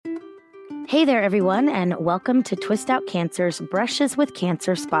Hey there, everyone, and welcome to Twist Out Cancer's Brushes with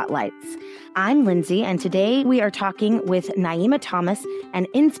Cancer Spotlights. I'm Lindsay, and today we are talking with Naimah Thomas and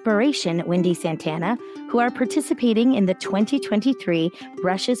Inspiration Wendy Santana, who are participating in the 2023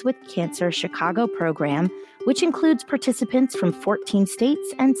 Brushes with Cancer Chicago program, which includes participants from 14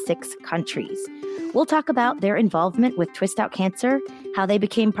 states and 6 countries. We'll talk about their involvement with Twist Out Cancer, how they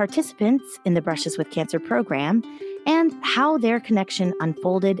became participants in the Brushes with Cancer program, and how their connection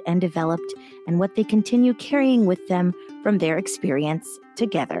unfolded and developed, and what they continue carrying with them from their experience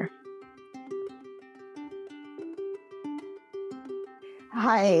together.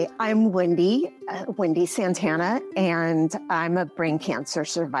 Hi, I'm Wendy Santana, and I'm a brain cancer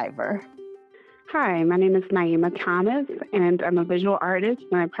survivor. Hi, my name is Naimah Thomas, and I'm a visual artist,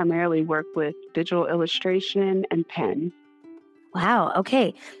 and I primarily work with digital illustration and pen. Wow,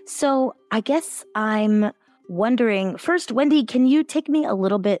 okay. So I guess I'm wondering, first, Wendy, can you take me a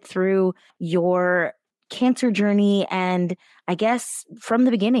little bit through your cancer journey and I guess from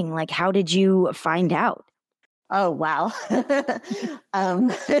the beginning, like how did you find out? Oh, wow.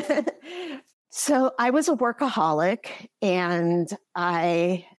 So I was a workaholic and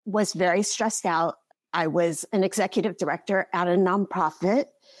I was very stressed out. I was an executive director at a nonprofit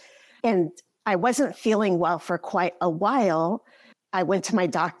and I wasn't feeling well for quite a while. I went to my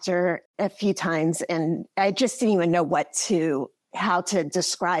doctor a few times and I just didn't even know how to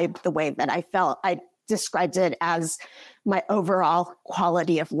describe the way that I felt. I described it as my overall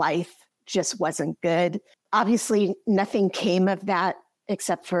quality of life just wasn't good. Obviously, nothing came of that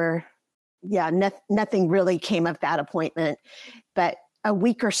except for, nothing really came of that appointment. But a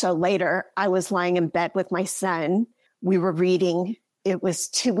week or so later, I was lying in bed with my son. We were reading. It was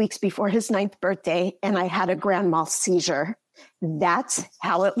 2 weeks before his 9th birthday, and I had a grand mal seizure. That's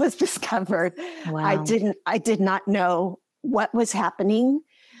how it was discovered. Wow. I did not know what was happening.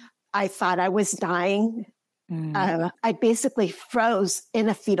 I thought I was dying. I basically froze in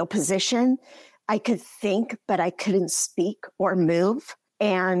a fetal position. I could think, but I couldn't speak or move.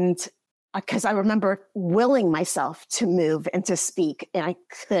 And because I remember willing myself to move and to speak, and I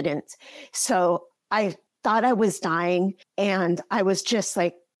couldn't. So I thought I was dying. And I was just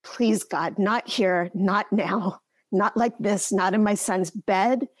like, please, God, not here, not now, not like this, not in my son's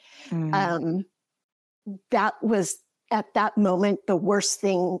bed. That was at that moment the worst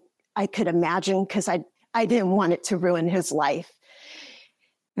thing I could imagine because I didn't want it to ruin his life.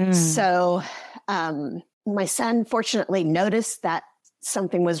 So my son fortunately noticed that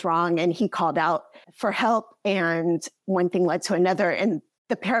something was wrong and he called out for help, and one thing led to another, and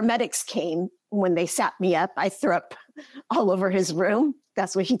the paramedics came. When they sat me up, I threw up all over his room.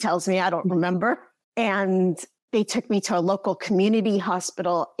 That's what he tells me. I don't remember. And they took me to a local community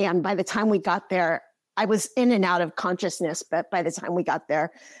hospital. And by the time we got there, I was in and out of consciousness. But by the time we got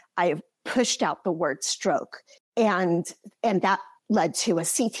there, I pushed out the word stroke. And that led to a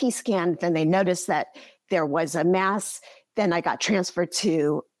CT scan. Then they noticed that there was a mass. Then I got transferred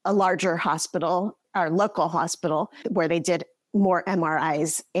to a larger hospital, our local hospital, where they did more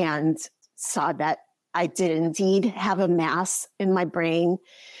MRIs and saw that I did indeed have a mass in my brain.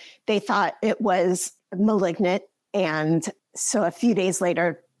 They thought it was malignant. And so a few days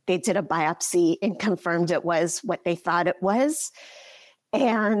later, they did a biopsy and confirmed it was what they thought it was.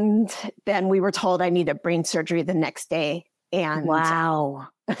 And then we were told I needed brain surgery the next day. And wow.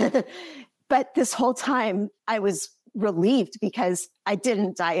 But this whole time I was relieved because I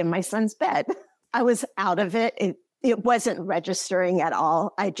didn't die in my son's bed. I was out of it. It wasn't registering at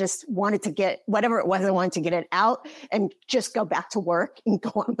all. I just wanted to get whatever it was. I wanted to get it out and just go back to work and go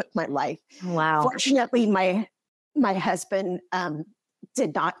on with my life. Wow. Fortunately, my husband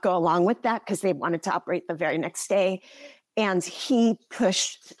did not go along with that because they wanted to operate the very next day. And he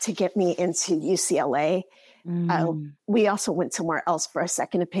pushed to get me into UCLA. We also went somewhere else for a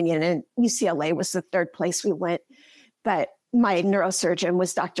second opinion, and UCLA was the third place we went. But my neurosurgeon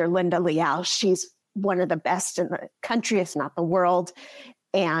was Dr. Linda Liao. She's one of the best in the country, if not the world.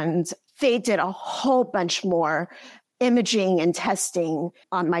 And they did a whole bunch more imaging and testing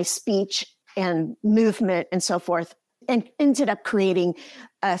on my speech and movement and so forth, and ended up creating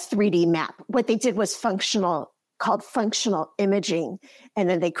a 3D map. What they did was called functional imaging. And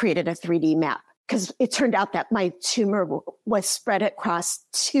then they created a 3D map because it turned out that my tumor was spread across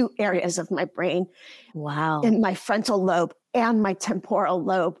 2 areas of my brain. Wow. In my frontal lobe and my temporal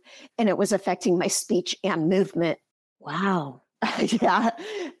lobe. And it was affecting my speech and movement. Wow. Yeah.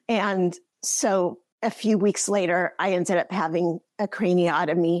 And so a few weeks later, I ended up having a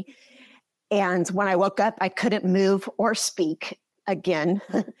craniotomy. And when I woke up, I couldn't move or speak again.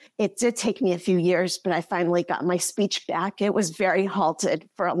 It did take me a few years, but I finally got my speech back. It was very halted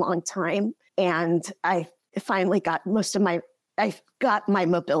for a long time. And I finally got I got my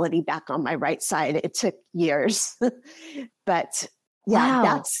mobility back on my right side. It took years, but yeah,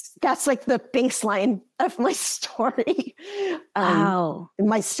 Wow. that's like the baseline of my story. Wow.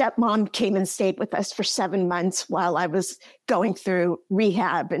 My stepmom came and stayed with us for 7 months while I was going through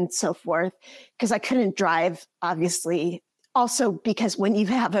rehab and so forth, because I couldn't drive, obviously. Also, because when you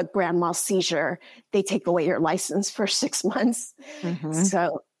have a grand mal seizure, they take away your license for 6 months. Mm-hmm.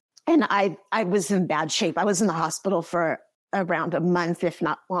 So, and I was in bad shape. I was in the hospital for around a month, if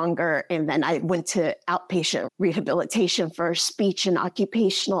not longer. And then I went to outpatient rehabilitation for speech and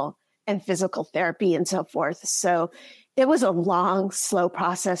occupational and physical therapy and so forth. So it was a long, slow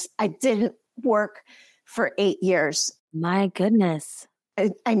process. I didn't work for 8 years. My goodness.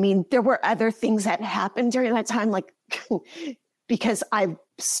 I mean, there were other things that happened during that time, like because I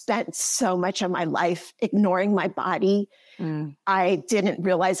spent so much of my life ignoring my body. I didn't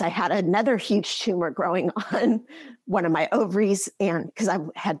realize I had another huge tumor growing on one of my ovaries, and because I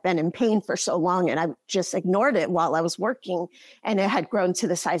had been in pain for so long and I just ignored it while I was working, and it had grown to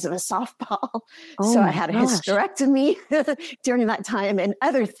the size of a softball. Oh, so I my had a gosh. hysterectomy during that time and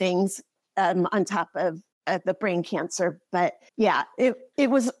other things on top of the brain cancer. But yeah,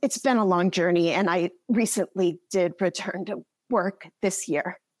 it's been a long journey, and I recently did return to work this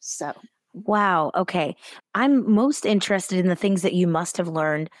year. So. Wow. Okay. I'm most interested in the things that you must have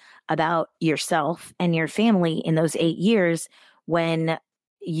learned about yourself and your family in those 8 years when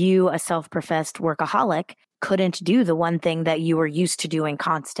you, a self-professed workaholic, couldn't do the one thing that you were used to doing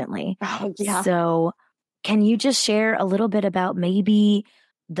constantly. Oh, yeah. So can you just share a little bit about maybe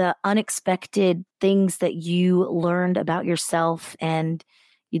the unexpected things that you learned about yourself and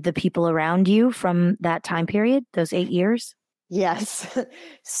the people around you from that time period, those 8 years? Yes.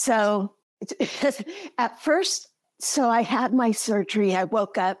 So at first, so I had my surgery. I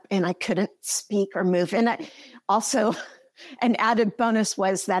woke up and I couldn't speak or move. And also, an added bonus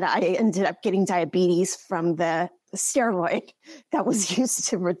was that I ended up getting diabetes from the steroid that was used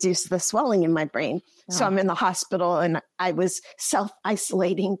to reduce the swelling in my brain. Oh. So I'm in the hospital and I was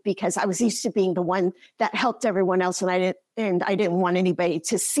self-isolating because I was used to being the one that helped everyone else. And I didn't want anybody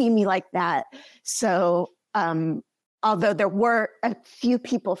to see me like that. So, although there were a few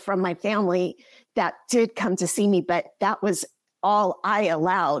people from my family that did come to see me, but that was all I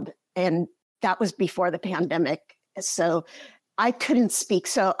allowed. And that was before the pandemic. So I couldn't speak.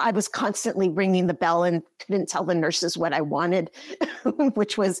 So I was constantly ringing the bell and couldn't tell the nurses what I wanted,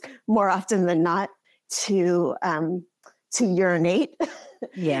 which was more often than not to urinate.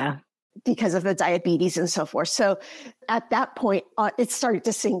 Yeah. Because of the diabetes and so forth. So at that point, it started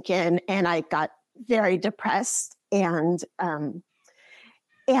to sink in and I got very depressed. And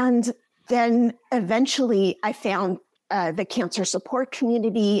then eventually I found the cancer support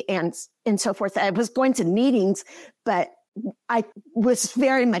community and so forth. I was going to meetings, but I was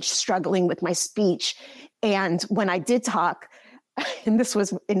very much struggling with my speech. And when I did talk, and this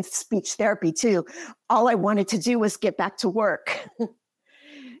was in speech therapy too, all I wanted to do was get back to work.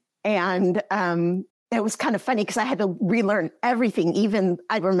 And it was kind of funny because I had to relearn everything. Even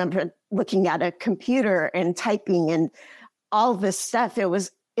I remember looking at a computer and typing and all this stuff. It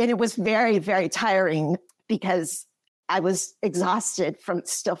was very, very tiring because I was exhausted from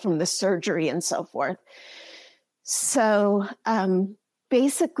the surgery and so forth. So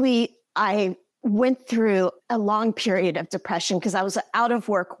basically, I went through a long period of depression because I was an out of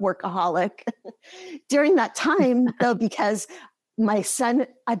work workaholic. During that time, though, because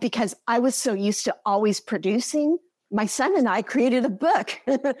I was so used to always producing, my son and I created a book,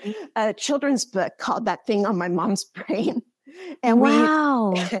 a children's book called That Thing on My Mom's Brain. And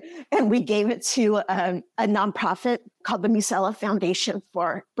wow. we gave it to a nonprofit called the Musella Foundation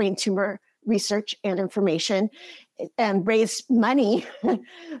for Brain Tumor Research and Information, and raised money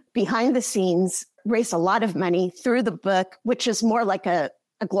behind the scenes, raised a lot of money through the book, which is more like a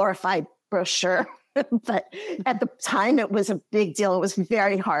glorified brochure. But at the time, it was a big deal. It was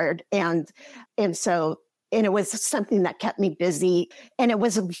very hard. And it was something that kept me busy. And it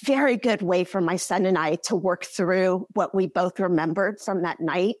was a very good way for my son and I to work through what we both remembered from that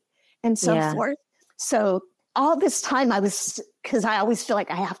night and so forth. So all this time because I always feel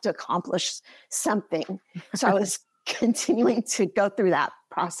like I have to accomplish something. So I was continuing to go through that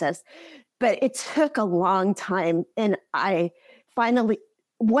process. But it took a long time. And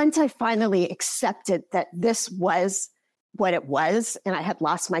once I finally accepted that this was what it was, and I had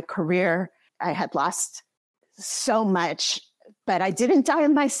lost my career, I had lost so much, but I didn't die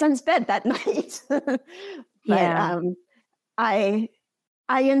in my son's bed that night. I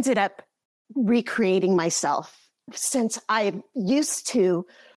ended up recreating myself since I used to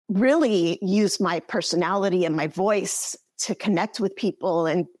really use my personality and my voice to connect with people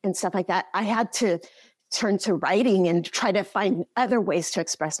and stuff like that, I had to turn to writing and try to find other ways to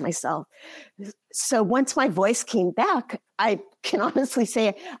express myself. So once my voice came back, I can honestly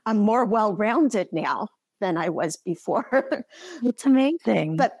say I'm more well-rounded now than I was before. It's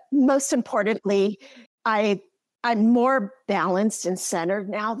amazing. But most importantly, I'm more balanced and centered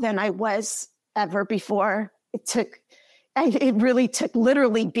now than I was ever before. It really took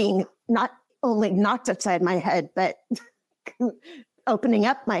literally being not only knocked upside my head, but opening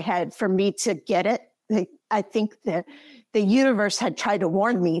up my head for me to get it. I think that the universe had tried to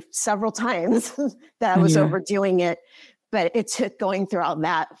warn me several times that I was overdoing it, but it took going through all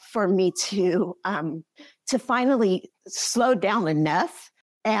that for me to finally slow down enough.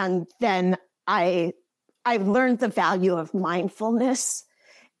 And then I learned the value of mindfulness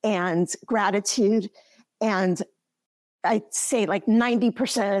and gratitude. And I'd say like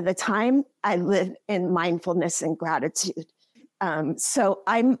 90% of the time I live in mindfulness and gratitude. So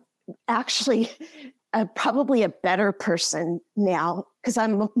I'm actually probably a better person now because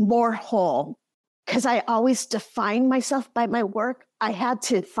I'm more whole. Because I always define myself by my work, I had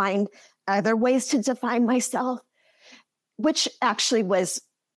to find other ways to define myself, which actually was,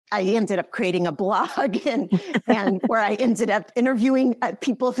 I ended up creating a blog and where I ended up interviewing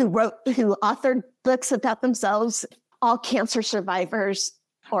people who authored books about themselves, all cancer survivors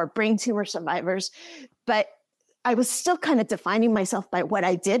or brain tumor survivors. But I was still kind of defining myself by what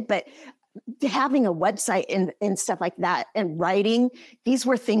I did, but having a website and stuff like that and writing, these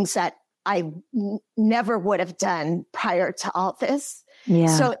were things that I never would have done prior to all this. Yeah.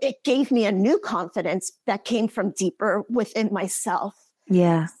 So it gave me a new confidence that came from deeper within myself.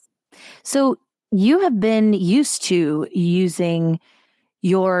 Yeah. So you have been used to using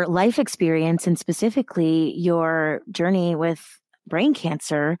your life experience and specifically your journey with brain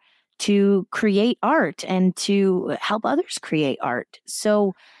cancer to create art and to help others create art.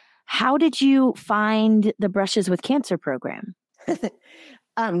 So how did you find the Brushes with Cancer program?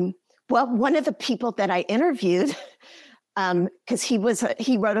 Well, one of the people that I interviewed, because he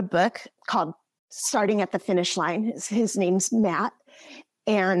wrote a book called Starting at the Finish Line. His name's Matt.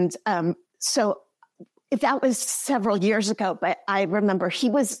 And so that was several years ago, but I remember he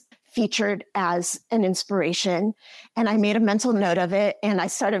was featured as an inspiration and I made a mental note of it. And I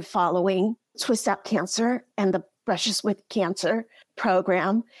started following Twist Out Cancer and the Brushes with Cancer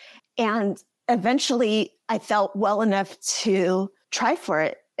program. And eventually I felt well enough to try for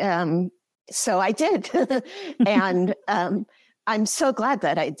it. So I did. And I'm so glad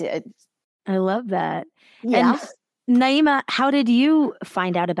that I did. I love that. Yeah. And Naimah, how did you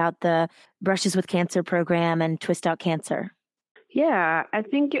find out about the Brushes with Cancer program and Twist Out Cancer? Yeah, I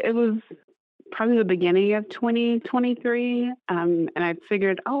think it was probably the beginning of 2023. And I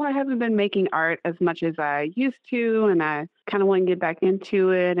figured, I haven't been making art as much as I used to, and I kind of want to get back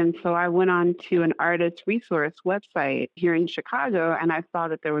into it. And so I went on to an artist resource website here in Chicago, and I saw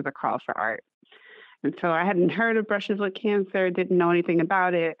that there was a call for art. And so I hadn't heard of Brushes with Cancer, didn't know anything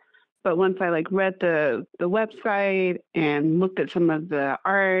about it. But once I read the website and looked at some of the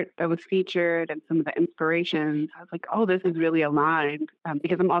art that was featured and some of the inspirations, I was like, this is really aligned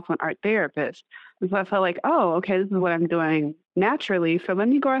because I'm also an art therapist. And so I felt like, okay, this is what I'm doing naturally. So let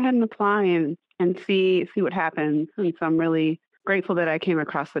me go ahead and apply and see what happens. And so I'm really grateful that I came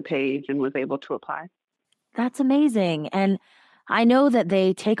across the page and was able to apply. That's amazing. And I know that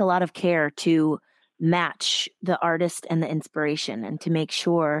they take a lot of care to match the artist and the inspiration and to make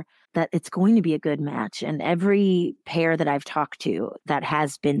sure that it's going to be a good match. And every pair that I've talked to, that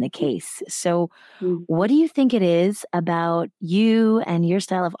has been the case. So what do you think it is about you and your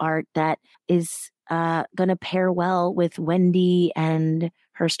style of art that is going to pair well with Wendy and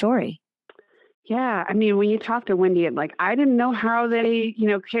her story? Yeah, I mean, when you talk to Wendy, I didn't know how they,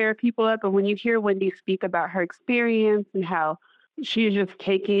 pair people up. But when you hear Wendy speak about her experience and how she's just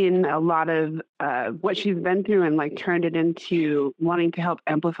taken a lot of what she's been through and turned it into wanting to help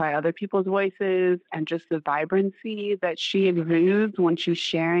amplify other people's voices, and just the vibrancy that she exudes when she's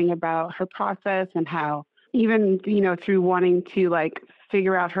sharing about her process, and how even, through wanting to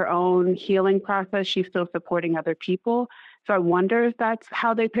figure out her own healing process, she's still supporting other people. So I wonder if that's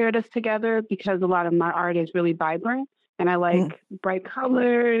how they paired us together, because a lot of my art is really vibrant and I like bright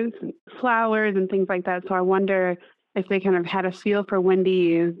colors, and flowers and things like that. So I wonder if they kind of had a feel for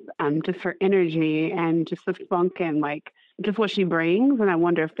Wendy's, just her energy and just the spunk and just what she brings. And I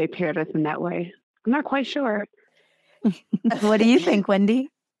wonder if they paired us in that way. I'm not quite sure. What do you think, Wendy?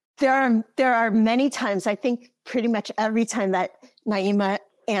 There are many times, I think pretty much every time that Naimah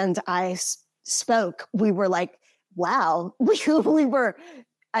and I spoke, we were like, wow, we were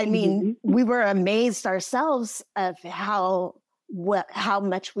I mean, we were amazed ourselves of how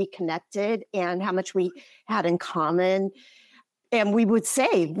much we connected and how much we had in common. And we would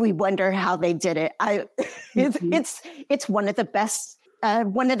say, we wonder how they did it. It's one of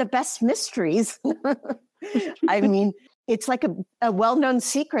the best mysteries. I mean, it's like a well-known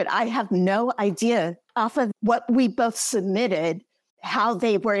secret. I have no idea off of what we both submitted, how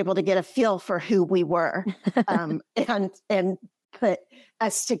they were able to get a feel for who we were and put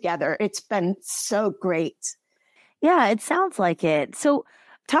us together. It's been so great. Yeah, it sounds like it. So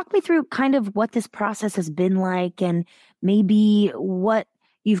talk me through kind of what this process has been like and maybe what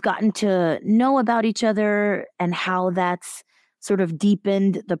you've gotten to know about each other and how that's sort of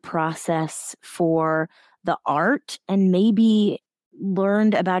deepened the process for the art and maybe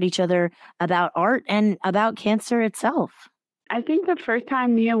learned about each other, about art and about cancer itself. I think the first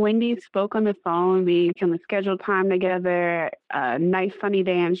time me and Wendy spoke on the phone, we kind of scheduled time together, a nice sunny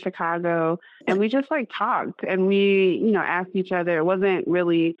day in Chicago, and we just like talked and we, asked each other. It wasn't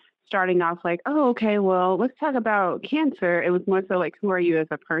really starting off like, oh, okay, well, let's talk about cancer. It was more so like, who are you as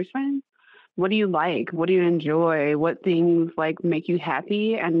a person? What do you like? What do you enjoy? What things like make you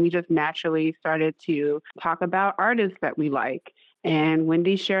happy? And we just naturally started to talk about artists that we like. And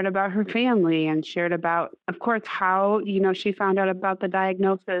Wendy shared about her family and shared about, of course, how, she found out about the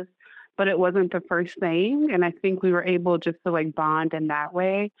diagnosis, but it wasn't the first thing. And I think we were able just to like bond in that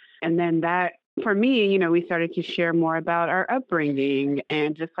way. And then that, for me, we started to share more about our upbringing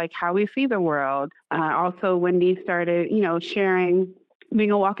and just like how we see the world. Also, Wendy started, sharing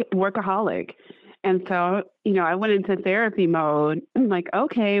being a workaholic. And so, I went into therapy mode. I'm like,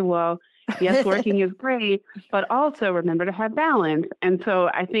 okay, well, yes, working is great, but also remember to have balance. And so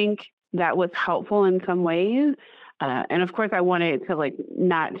I think that was helpful in some ways. And of course, I wanted to like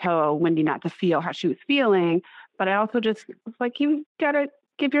not tell Wendy not to feel how she was feeling, but I also just was like, you got to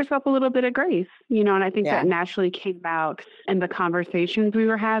give yourself a little bit of grace, and I think that naturally came out in the conversations we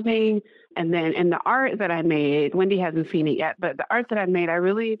were having. And then in the art that I made, Wendy hasn't seen it yet, but the art that I made, I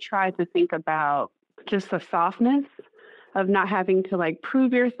really tried to think about just the softness of not having to like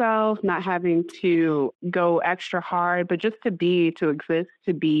prove yourself, not having to go extra hard, but just to exist,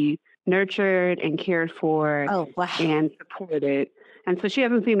 to be nurtured and cared for and supported. And so she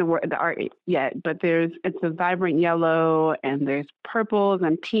hasn't seen the art yet, but it's a vibrant yellow and there's purples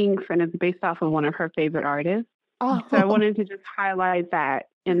and pinks, and it's based off of one of her favorite artists. Oh. So I wanted to just highlight that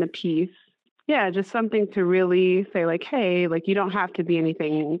in the piece. Yeah, just something to really say like, hey, like you don't have to be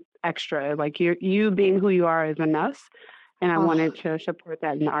anything extra. Like you being who you are is enough. And I wanted to support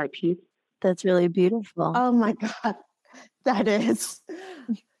that in the art piece. That's really beautiful. Oh my God, that is.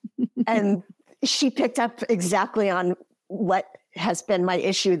 And she picked up exactly on what has been my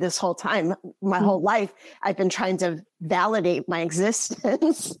issue this whole time. My whole life, I've been trying to validate my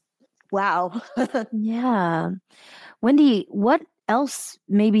existence. Wow. Yeah. Wendy, what else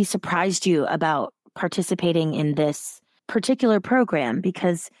maybe surprised you about participating in this particular program?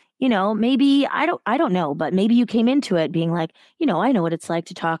 Because maybe I don't know, but maybe you came into it being like, I know what it's like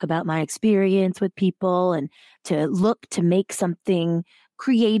to talk about my experience with people and to look to make something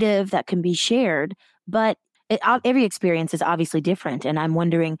creative that can be shared. But every experience is obviously different. And I'm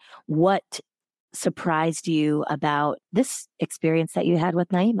wondering what surprised you about this experience that you had with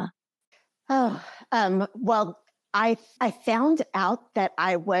Naimah? Well, I found out that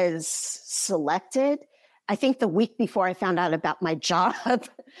I was selected, I think the week before I found out about my job.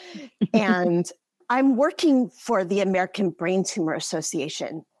 And I'm working for the American Brain Tumor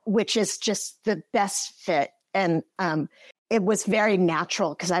Association, which is just the best fit. And it was very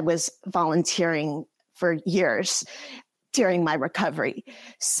natural because I was volunteering for years during my recovery.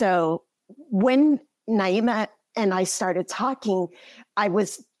 So when Naimah and I started talking, I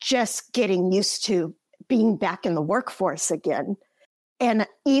was just getting used to being back in the workforce again. And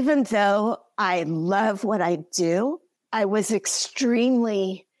even though I love what I do, I was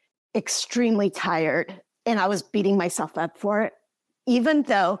extremely, extremely tired, and I was beating myself up for it. Even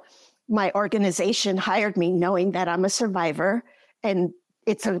though my organization hired me knowing that I'm a survivor, and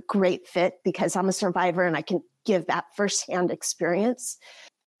it's a great fit because I'm a survivor and I can give that firsthand experience.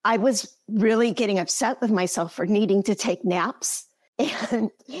 I was really getting upset with myself for needing to take naps. And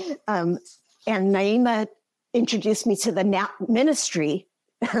Naimah introduced me to the nap ministry,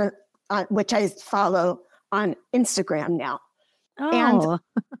 which I follow on Instagram now. Oh. And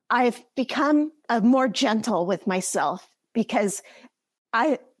I've become more gentle with myself because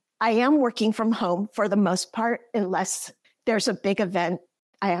I am working from home for the most part, unless there's a big event.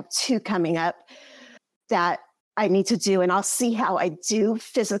 I have 2 coming up that I need to do, and I'll see how I do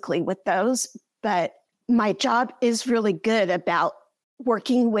physically with those. But my job is really good about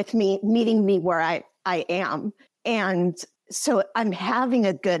working with me, meeting me where I am. And so I'm having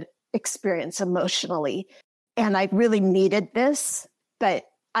a good experience emotionally. And I really needed this, but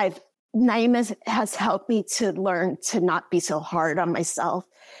Naimah has helped me to learn to not be so hard on myself.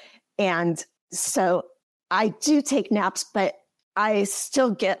 And so I do take naps, but I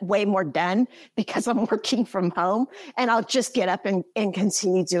still get way more done because I'm working from home, and I'll just get up and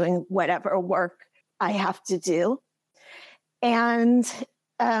continue doing whatever work I have to do. And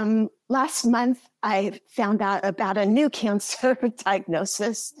last month, I found out about a new cancer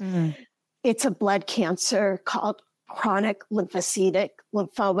diagnosis. Mm. It's a blood cancer called chronic lymphocytic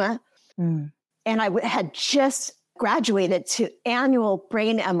lymphoma. Mm. And I had just graduated to annual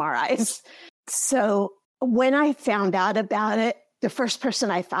brain MRIs. So when I found out about it, the first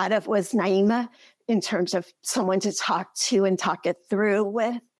person I thought of was Naimah in terms of someone to talk to and talk it through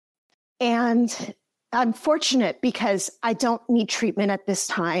with. And I'm fortunate because I don't need treatment at this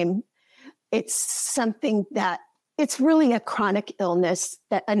time. It's something that it's really a chronic illness,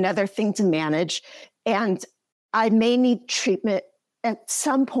 that another thing to manage. And I may need treatment at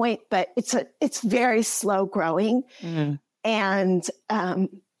some point, but it's very slow growing. Mm. And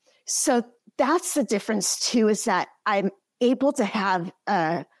so that's the difference too, is that I'm able to have,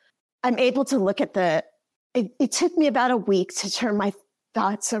 I'm able to look at it took me about a week to turn my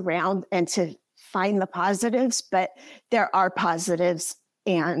thoughts around and to find the positives, but there are positives.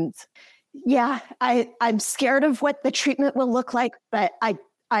 And yeah, I'm scared of what the treatment will look like, but I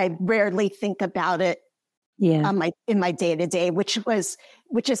rarely think about it in my day-to-day, which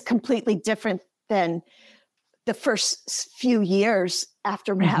is completely different than the first few years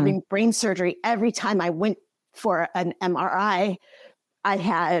after having brain surgery. Every time I went for an MRI, I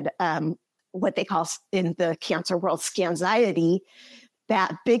had what they call in the cancer world scanxiety,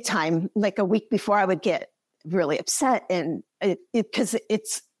 that big time. Like a week before, I would get really upset, and because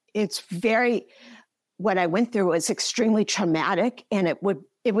it's very, what I went through was extremely traumatic, and it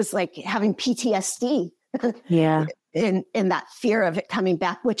was like having PTSD. Yeah, in that fear of it coming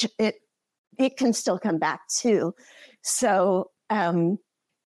back, which it can still come back too. So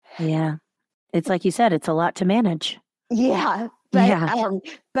yeah, it's like you said, it's a lot to manage. Yeah,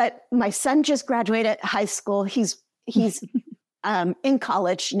 but my son just graduated high school. He's in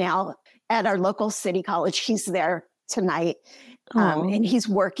college now at our local city college. He's there tonight, and he's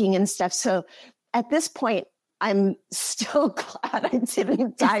working and stuff. So at this point, I'm still glad I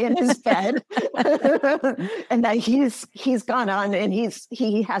didn't die in his bed, and that he's gone on and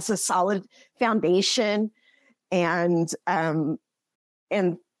he has a solid foundation, and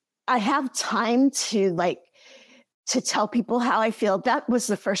I have time to tell people how I feel. That was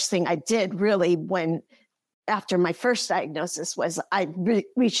the first thing I did really after my first diagnosis was I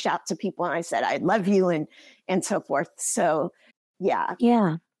reached out to people and I said, I love you and so forth. So yeah.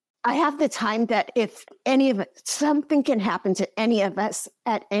 I have the time that if something can happen to any of us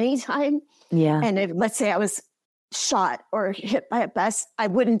at any time. Yeah. And if, let's say I was shot or hit by a bus, I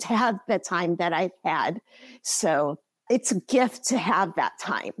wouldn't have the time that I've had. So it's a gift to have that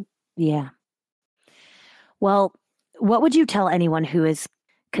time. Yeah. Well, what would you tell anyone who is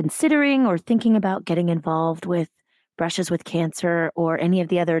considering or thinking about getting involved with Brushes with Cancer or any of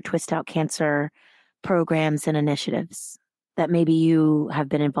the other Twist Out Cancer programs and initiatives that maybe you have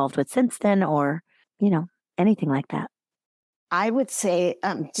been involved with since then, or, anything like that? I would say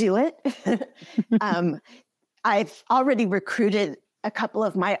do it. I've already recruited a couple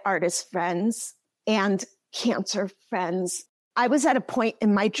of my artist friends and cancer friends. I was at a point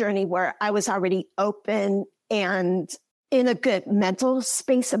in my journey where I was already open and in a good mental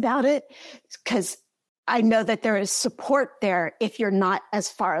space about it, because I know that there is support there if you're not as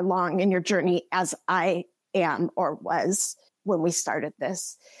far along in your journey as I am or was when we started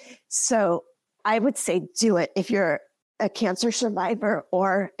this. So I would say do it. If you're a cancer survivor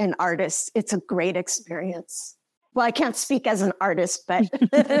or an artist, it's a great experience. Well, I can't speak as an artist, but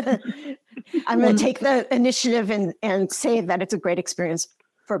I'm going to take the initiative and say that it's a great experience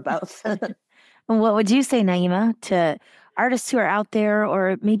for both. What would you say, Naimah, to artists who are out there,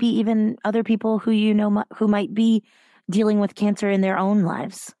 or maybe even other people who who might be dealing with cancer in their own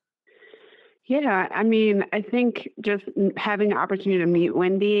lives? Yeah, I think just having the opportunity to meet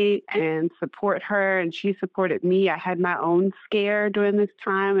Wendy and support her, and she supported me. I had my own scare during this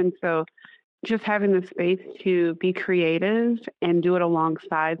time, and so just having the space to be creative and do it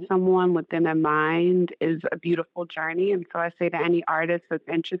alongside someone within a mind is a beautiful journey. And so I say to any artist that's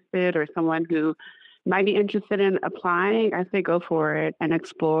interested or someone who might be interested in applying, I say go for it and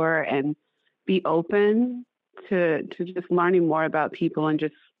explore and be open to just learning more about people and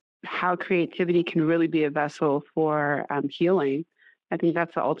just how creativity can really be a vessel for healing I think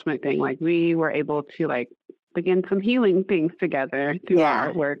that's the ultimate thing. Like we were able to like begin some healing things together through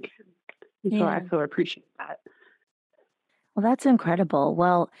our artwork. And so I so appreciate that. Well, that's incredible.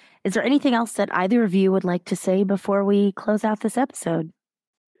 Well, is there anything else that either of you would like to say before we close out this episode?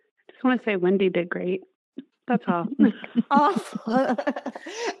 Just want to say Wendy did great. That's all.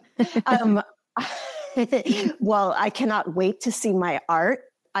 Well, I cannot wait to see my art.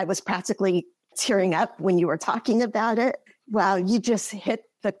 I was practically tearing up when you were talking about it. Wow, you just hit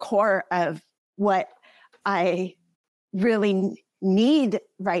the core of what I really need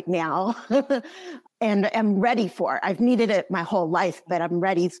right now and am ready for. I've needed it my whole life, but I'm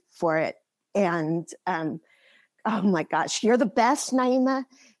ready for it. And oh my gosh, you're the best, Naimah.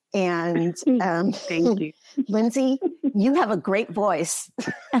 And thank you. Lindsay, you have a great voice.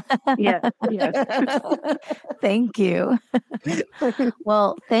 Yes. Thank you.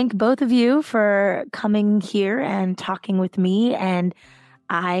 Well, thank both of you for coming here and talking with me. And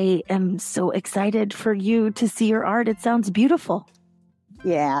I am so excited for you to see your art. It sounds beautiful.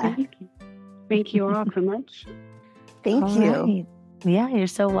 Yeah. Thank you all so much. Thank you. Right. Yeah, you're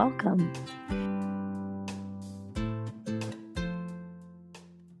so welcome.